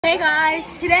Hey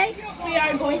guys, today we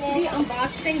are going to be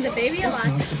unboxing the Baby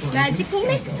Alive Magical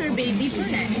Mixer Baby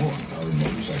Brunette.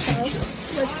 So, let's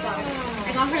go.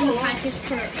 I got her in the package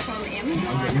from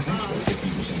Amazon.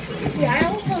 Yeah, I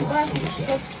also got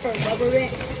hooks for rubber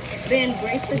band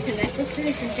bracelets and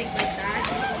necklaces and things like that.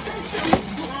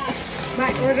 But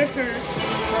I ordered her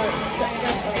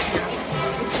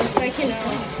like, you know,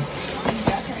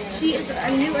 she is a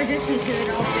new addition to the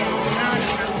doll family. I don't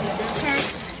know how I'm going to do with her.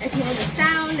 If you know the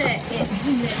sound, it's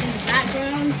in the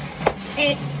background.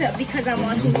 It's because I'm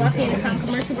watching Buffy and it's on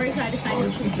commercial break, so I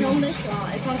decided to film this while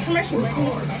it's on commercial break. And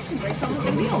the commercial break's almost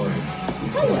going to be over.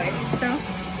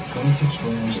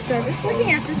 So just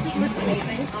looking at this looks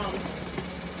amazing.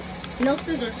 No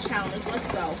scissors challenge. Let's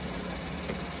go.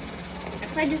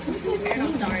 If I do something weird,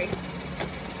 I'm sorry.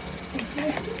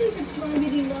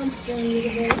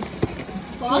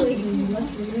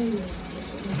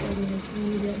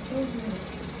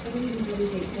 I believe it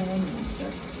is a down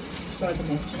monster. Start the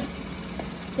monster.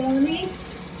 Donnie?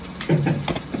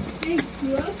 Hey,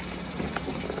 you up?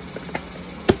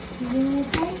 You doing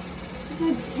okay?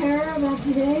 Besides terror about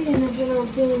today and a general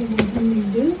feeling of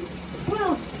impending doom?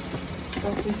 Well,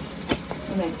 breakfast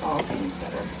will make all things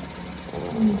better.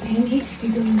 And the pancakes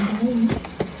could go in bones.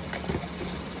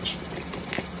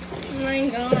 Oh my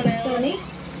god. Donnie?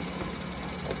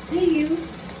 Hey, you.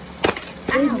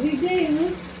 It's your day, huh?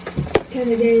 Kind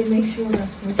of day to make sure to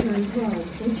return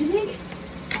clothes, don't you think?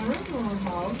 I don't know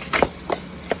how.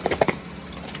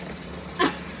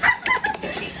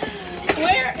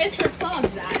 Where is her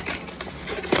clogs at?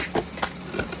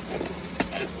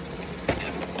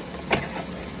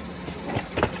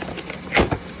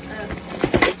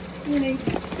 Morning.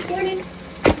 Morning.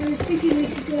 I was thinking we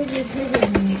should go over the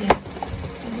playground when we get.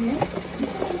 Okay?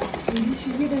 So you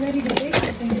should get ready to bake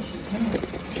this thing if you can.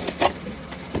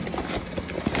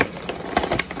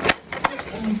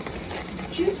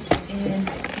 Juice and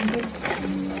pancakes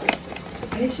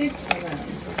any shapes or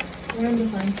rounds. Rounds are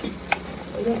fine.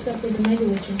 What's up with the mega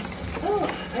witches? Oh,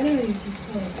 I don't know if you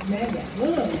call us mega.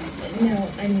 Hello. No,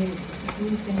 I mean,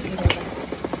 who's gonna do that?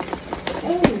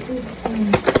 Oh, oops,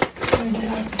 I'm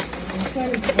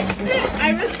sorry for that. I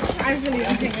was in the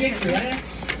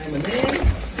I'm a man.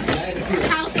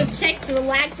 House of Chicks,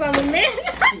 relax on the man.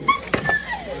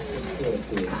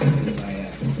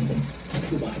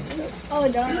 Oh,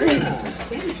 darn.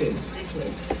 Sandwiches,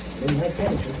 excellent. I didn't like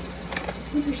sandwiches.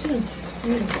 2%.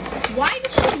 Why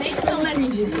did she make so much?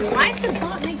 Why did the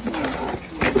bot make so much?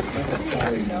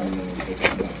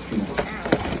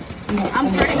 I'm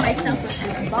hurting myself with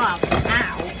this box.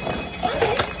 Ow.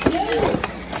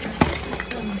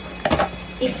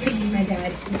 It's my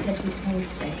dad. He said he'd call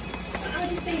today. I'll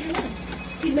just say hello.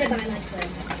 He's my biological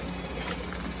ancestor.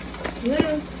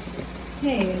 Hello.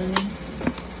 Hey,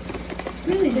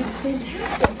 really, that's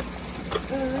fantastic.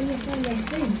 I'm gonna find my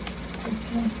thing.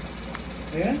 It's,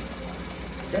 Yeah?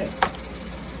 Great.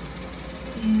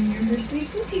 and you're her sweet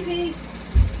cookie face.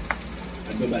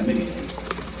 I go by many names.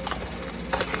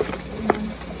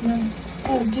 It's not,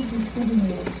 oh, just a squibble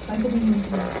notes. I couldn't even do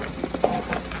that.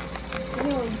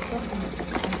 No,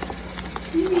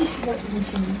 maybe you should let the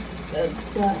machine, the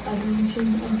other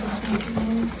machine on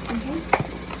something, okay?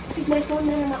 Is my phone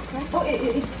number not correct? Oh,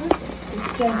 it's perfect.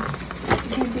 It's just, you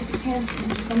can't take the chance that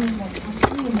Mr. Summers won't talk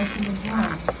to you unless you're in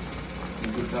town. If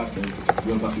we talk to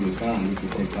Will Buffy was found, we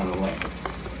could take John away.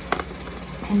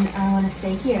 And I want to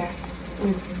stay here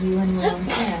with you and Will and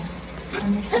Sarah.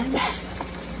 Understand?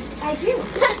 I do.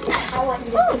 I want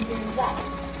you to stay here as well.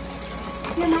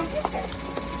 You're my sister.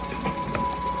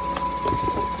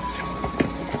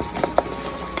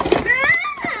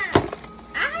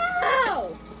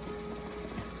 Ow!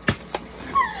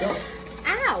 So,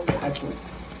 Ow! excellent.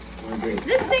 We're great.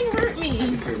 This thing hurt me.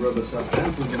 We could rub this up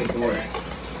down so we can get to work.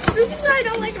 This is why I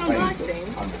don't like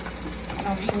unboxings.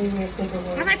 Actually, we have bigger I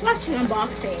words. like watching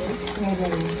unboxings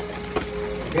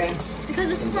Yes. because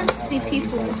it's fun to see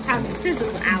people have the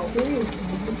scissors out Seriously.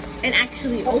 and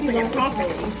actually open it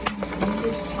properly.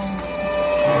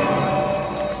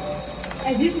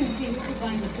 As you can see, we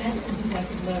combine the best of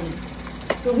progressive learning.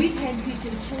 But we can't teach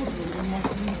your children unless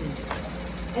we do.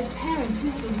 As parents, we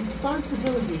have a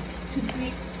responsibility to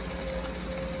create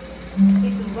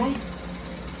the right.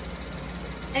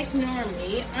 Ignore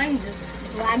me. I'm just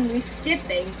gladly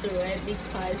skipping through it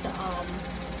because the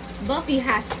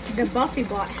Buffy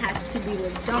bot has to be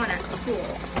with Dawn at school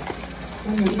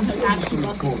because actually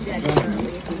Buffy's dead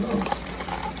currently.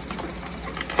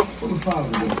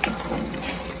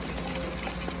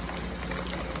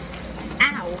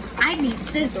 Ow! I need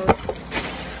scissors.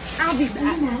 I'll be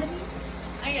back.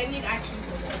 I need actual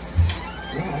scissors.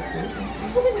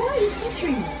 Well, then why are you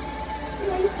torturing me?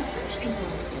 I used to punch people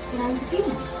when I was a teen.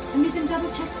 I made them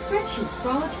double-check spreadsheets for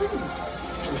all eternity.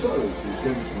 It's not always the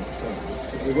gentle fellows,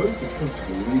 but they won't be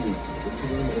comfortable reading to them because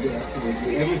they know they have to Are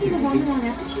review you taking everything. the Ramadan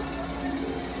effigy?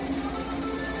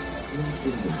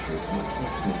 Inventory, it's my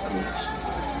personal collection.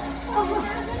 Oh, look.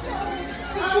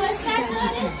 Oh, if that's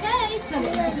what it takes to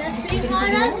let the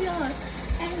sweetheart of yours.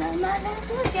 And I might not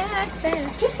forget that.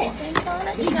 Give it. I'm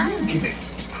gonna try. Give it.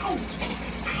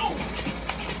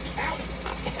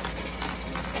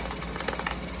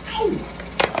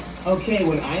 Okay,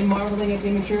 when I'm marveling at the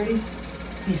immaturity,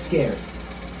 he's scared.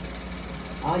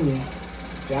 Anya,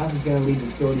 Giles is gonna lead the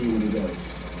store to you when he goes.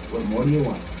 What more do you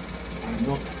want? I'm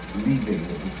not leaving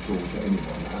the store to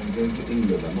anyone. I'm going to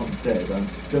England. I'm not dead. I'm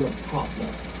still a partner.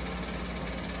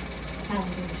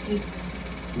 Silent overseas.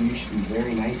 Who you should be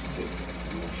very nice to,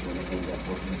 unless you want to end up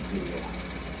working at video.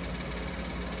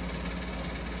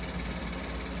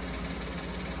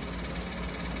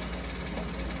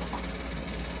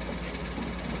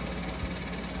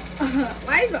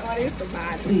 Why is the audio so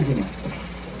bad? What are you doing?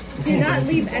 Do not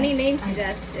leave any name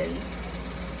suggestions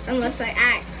unless I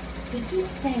ask. He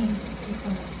keeps saying he's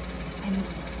going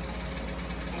anyways.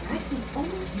 And I keep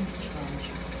almost being in charge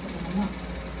of him alone.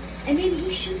 And maybe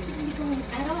he shouldn't even be going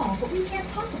at all, but we can't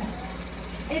talk about that.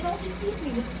 And it all just leaves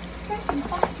me with this stress and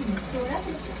boxiness stored up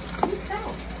and it just leaks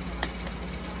out.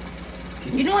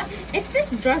 You know what? If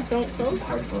this dress don't This close, is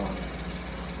hard for all of us.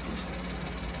 Just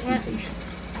what? be patient.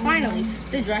 Finally,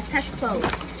 the dress has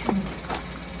closed.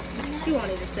 She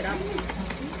wanted to sit up. I miss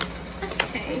Elfie. I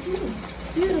Okay. do.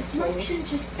 Beautiful. Life shouldn't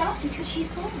just stop because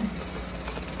she's gone.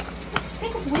 I'm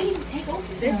sick of waiting to take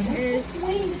over. This I'm is sick of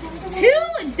waiting to tell them.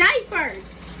 Two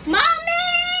diapers!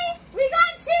 Mommy! We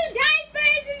got 2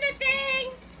 diapers in the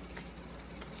thing!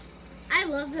 I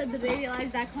love the baby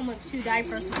lives that come with 2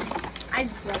 diapers. I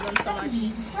just love them so much.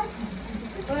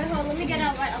 Wait, hold on, let me get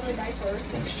out my other diapers.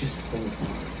 Let's just hold on.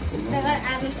 I gotta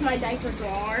add them to my diaper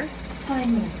drawer.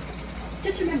 Fine, whatever.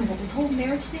 Just remember that this whole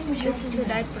marriage thing was yours This is to the do.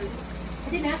 diaper, I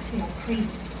didn't ask to be all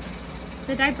crazy.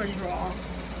 the diaper drawer.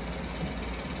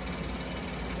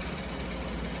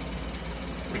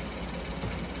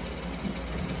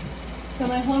 So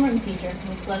my homeroom teacher,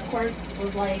 Miss Lecourt,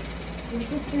 was like, your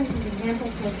sister is an example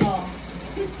to us all.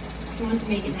 She wanted to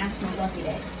make it National Buffy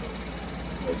Day.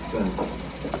 Makes sense.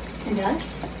 And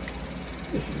us?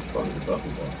 If you responded to Buffy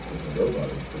Boy, there's a robot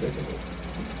is predictable.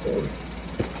 Boring.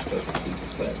 That's what she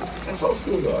suspects. That's all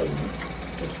schools are, you know.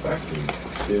 There's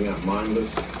factories, giving out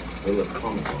mindless, little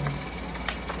Comic-Cons.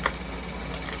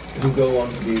 Who go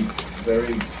on to be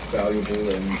very valuable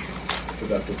and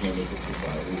productive members of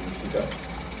society. You should go.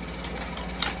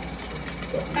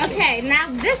 Okay, now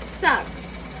this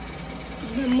sucks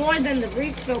more than the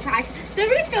refill pack. The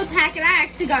refill packet, I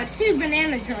actually got 2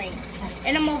 banana drinks,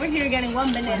 and I'm over here getting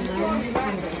 1 banana drink.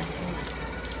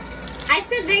 I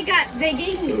said they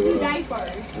gave me 2 diapers.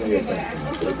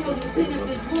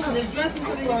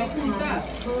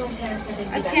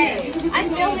 Okay, I'm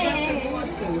filming.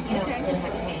 Okay.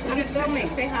 I'm filming.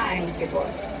 Say hi.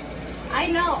 I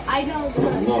know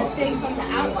the thing from the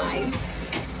outline.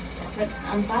 But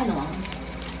I'm fine alone.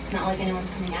 It's not like anyone's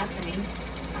coming after me.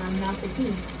 I'm not the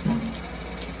key.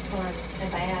 Or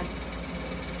if I am,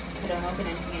 I don't open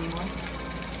anything anymore.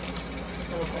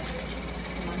 So,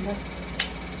 remember?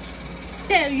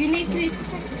 Still, you need to be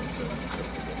protected.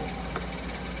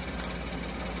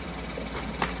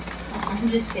 I'm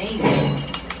just saying.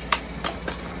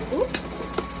 Oop.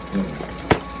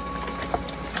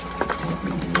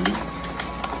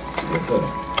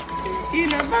 You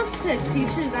know those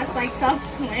teachers that's like stop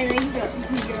slamming your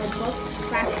book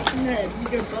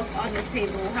your book on the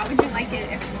table. How would you like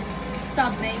it if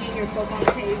stop banging your book on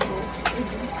the table?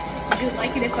 Would you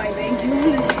like it if I banged you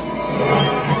on the table?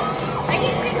 I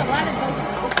can sing a lot of those.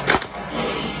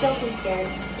 Don't be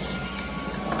scared.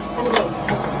 I'm a ghost.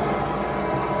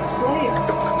 Slayer.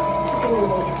 Come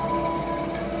on,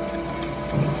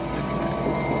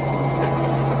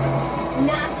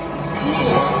 not you.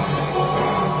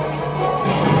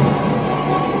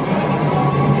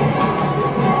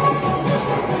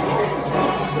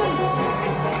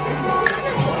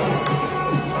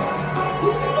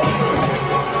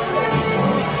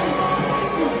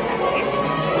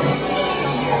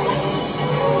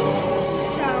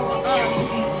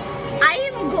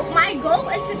 My goal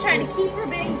is to try to keep her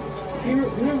being.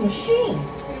 You're a machine.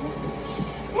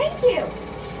 Thank you.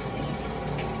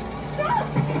 Stop.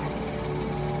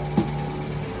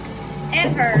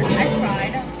 And hers. I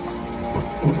tried.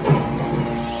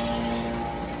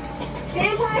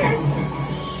 Vampires,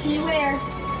 beware.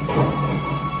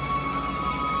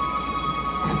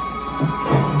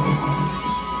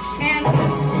 And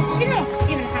she don't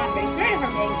even have things. Right?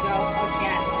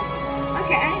 shadows.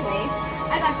 Okay, anyways,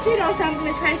 I got 2 dogs that I'm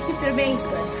going to try to keep their bangs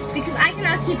good. Because I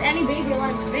cannot keep any baby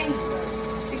alarm's bangs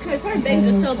good. Because her bangs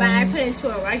are so bad, I put it into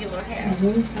a regular hair.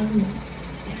 It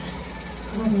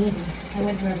wasn't easy. I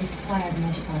went through every supplier the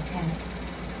Magic Box has.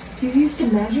 You used a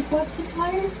Magic Box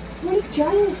supplier? What if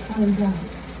Giles finds out?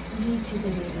 He's too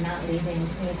busy not leaving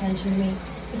to pay attention to me.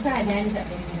 Besides, I ended up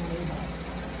getting an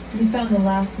eBay. You found the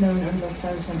last known unboxed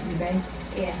items on eBay?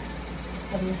 Yeah.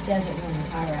 From this desert one in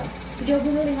Cairo. We drove a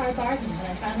really hard bargain, but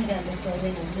I finally got him to throw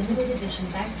in a limited edition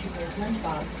Backstreet Boys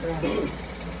lunchbox for a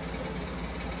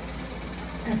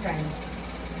friend.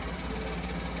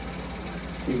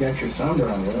 You got your sounder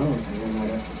on, Will, so you're not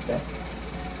up to spec.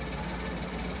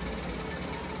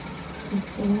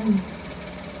 It's the one.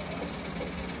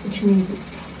 Which means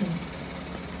it's time.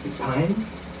 It's time?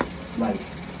 Like,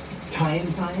 time?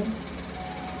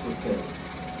 With the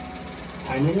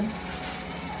timeliness?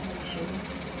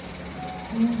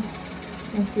 Yeah.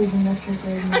 Like there's a metric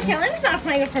right now. Okay, let me stop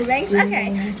playing with her bangs.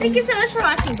 Okay, thank you so much for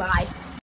watching. Bye.